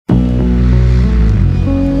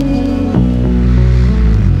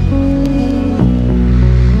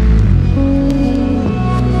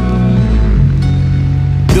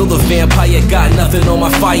got nothing on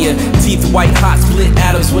my fire. Teeth white hot, split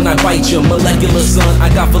atoms when I bite you. Molecular son,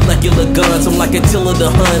 I got molecular guns. I'm like Attila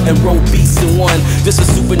the Hun and roll beasts in one. Just a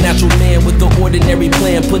supernatural man with the ordinary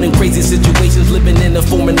plan. Put in crazy situations, living in a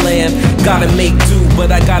foreign land. Gotta make do,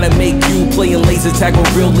 but I gotta make you. Playing laser tag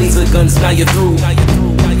with real laser guns, now you're through.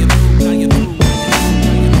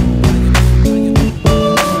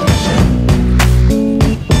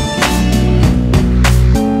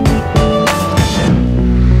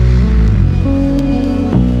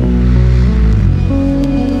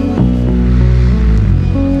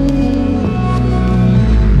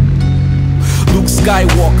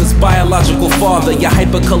 Skywalker's biological father. Your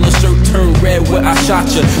hypercolor shirt turned red where I shot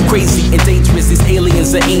you. Crazy and dangerous, these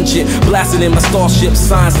aliens are ancient. Blasting in my starship,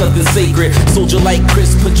 signs something sacred. Soldier like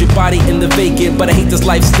Chris, put your body in the vacant. But I hate this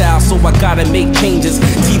lifestyle, so I gotta make changes.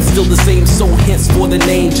 Teeth still the same, so hence for the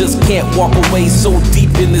name. Just can't walk away, so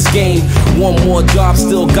deep in this game. One more job,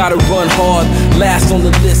 still gotta run hard. Last on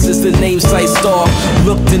the list is the name site star.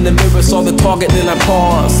 Looked in the mirror, saw the target, then I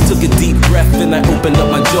paused. Took a deep breath, then I opened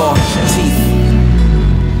up my jaw. Teeth.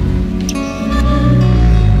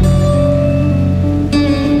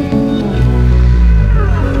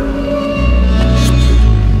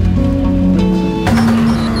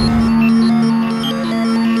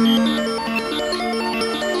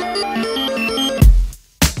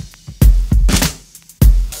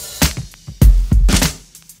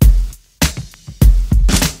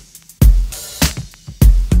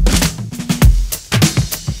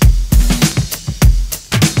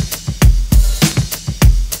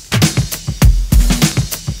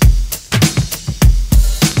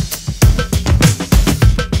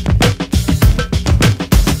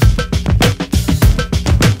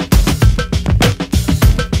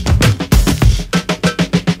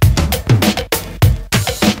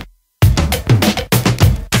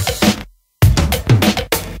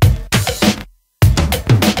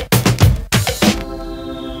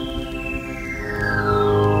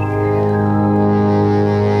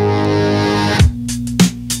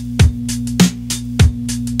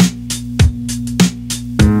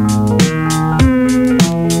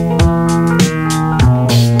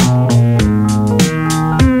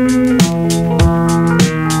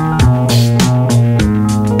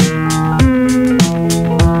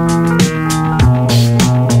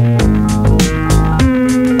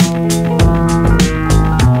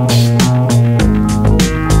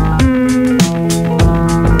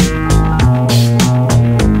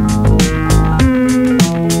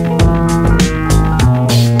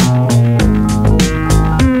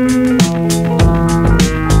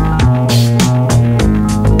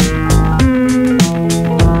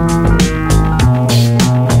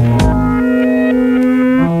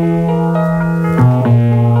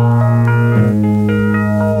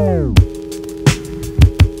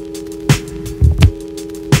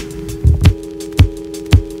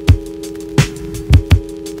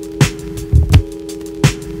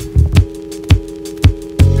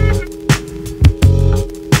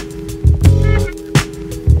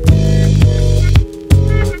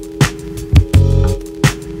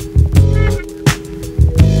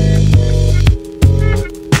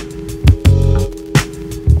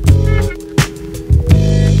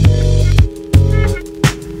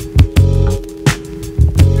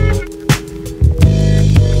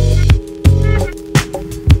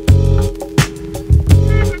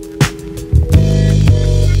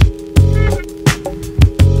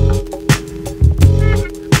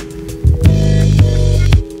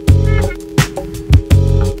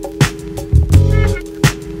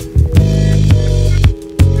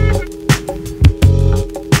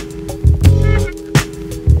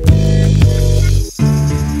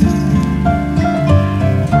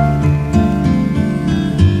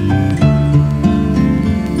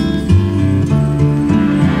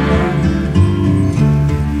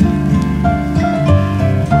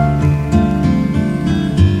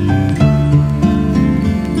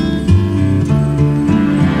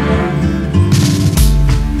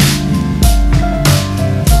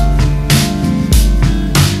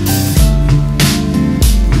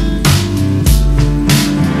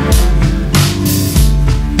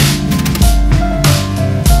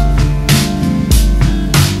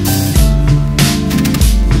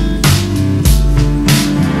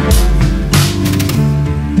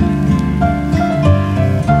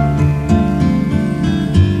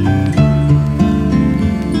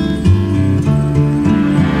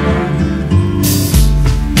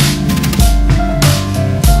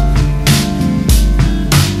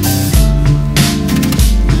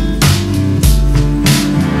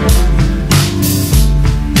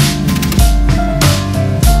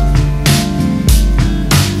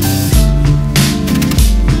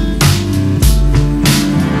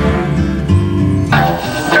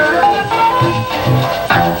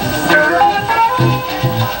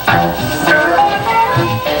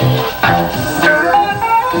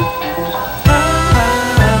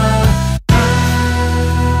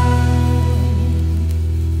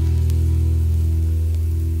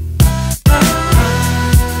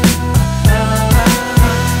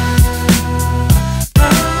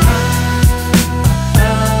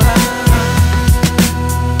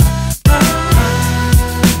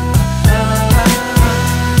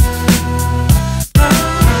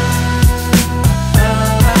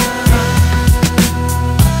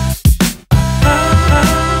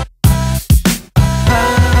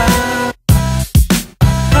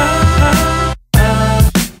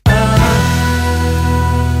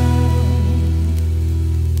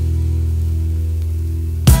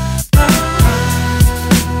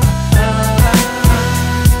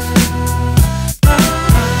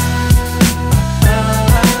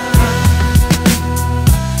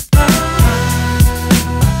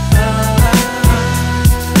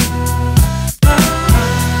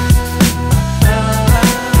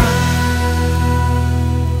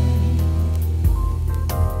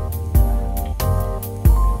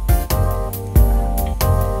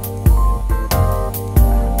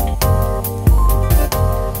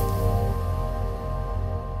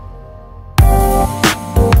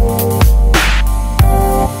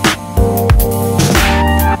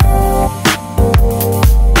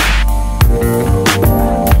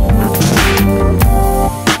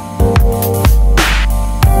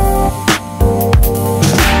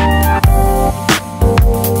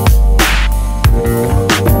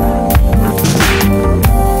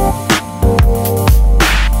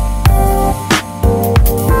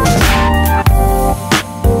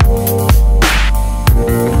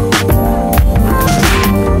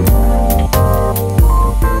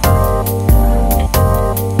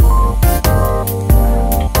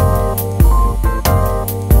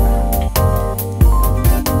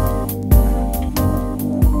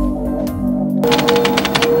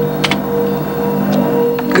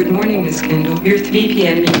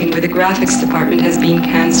 VPN meeting with the graphics department has been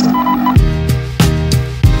cancelled.